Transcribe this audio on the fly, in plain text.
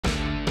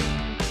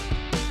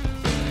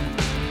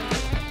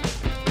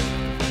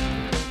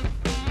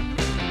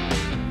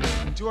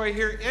Do I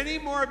hear any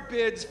more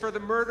bids for the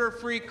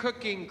murder-free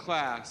cooking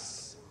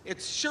class?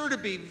 It's sure to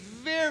be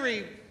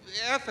very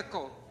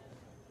ethical.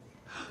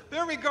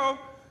 There we go.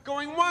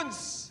 Going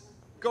once,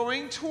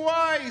 going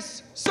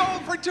twice.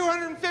 Sold for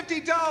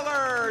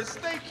 $250.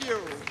 Thank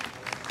you.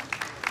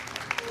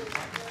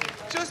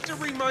 Just a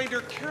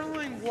reminder,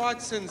 Caroline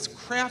Watson's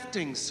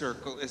crafting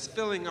circle is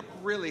filling up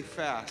really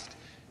fast.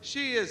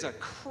 She is a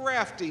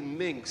crafty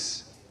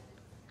minx.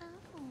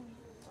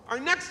 Our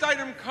next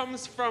item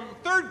comes from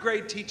third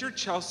grade teacher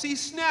Chelsea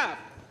Snap,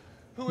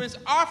 who is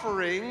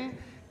offering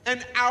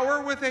an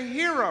hour with a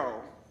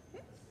hero.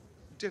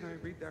 Did I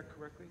read that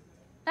correctly?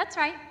 That's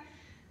right.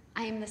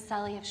 I am the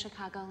Sully of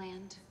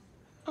Chicagoland.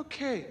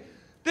 Okay,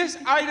 this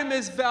item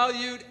is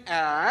valued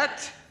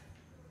at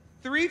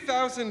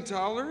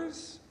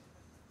 $3,000,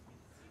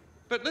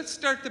 but let's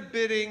start the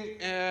bidding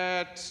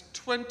at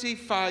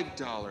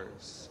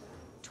 $25.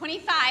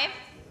 25?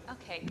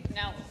 Okay,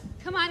 no.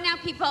 Come on now,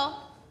 people.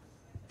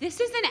 This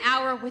is an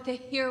hour with a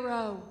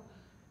hero.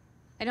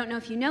 I don't know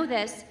if you know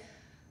this,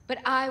 but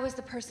I was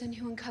the person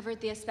who uncovered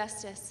the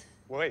asbestos.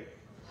 Wait,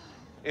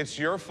 it's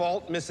your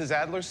fault Mrs.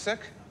 Adler's sick?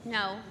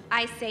 No,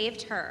 I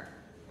saved her.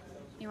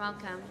 You're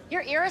welcome.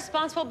 Your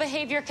irresponsible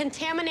behavior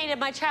contaminated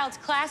my child's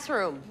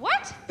classroom.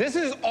 What? This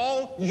is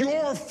all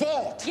your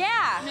fault!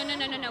 Yeah.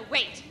 No,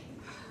 wait.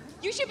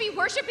 You should be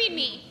worshiping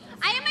me.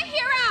 I am a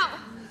hero.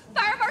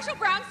 Fire Marshal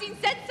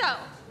Brownstein said so.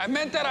 I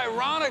meant that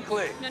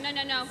ironically. No.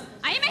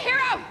 I am a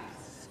hero.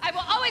 I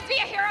will always be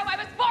a hero. I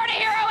was born a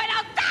hero, and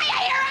I'll die a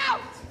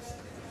hero!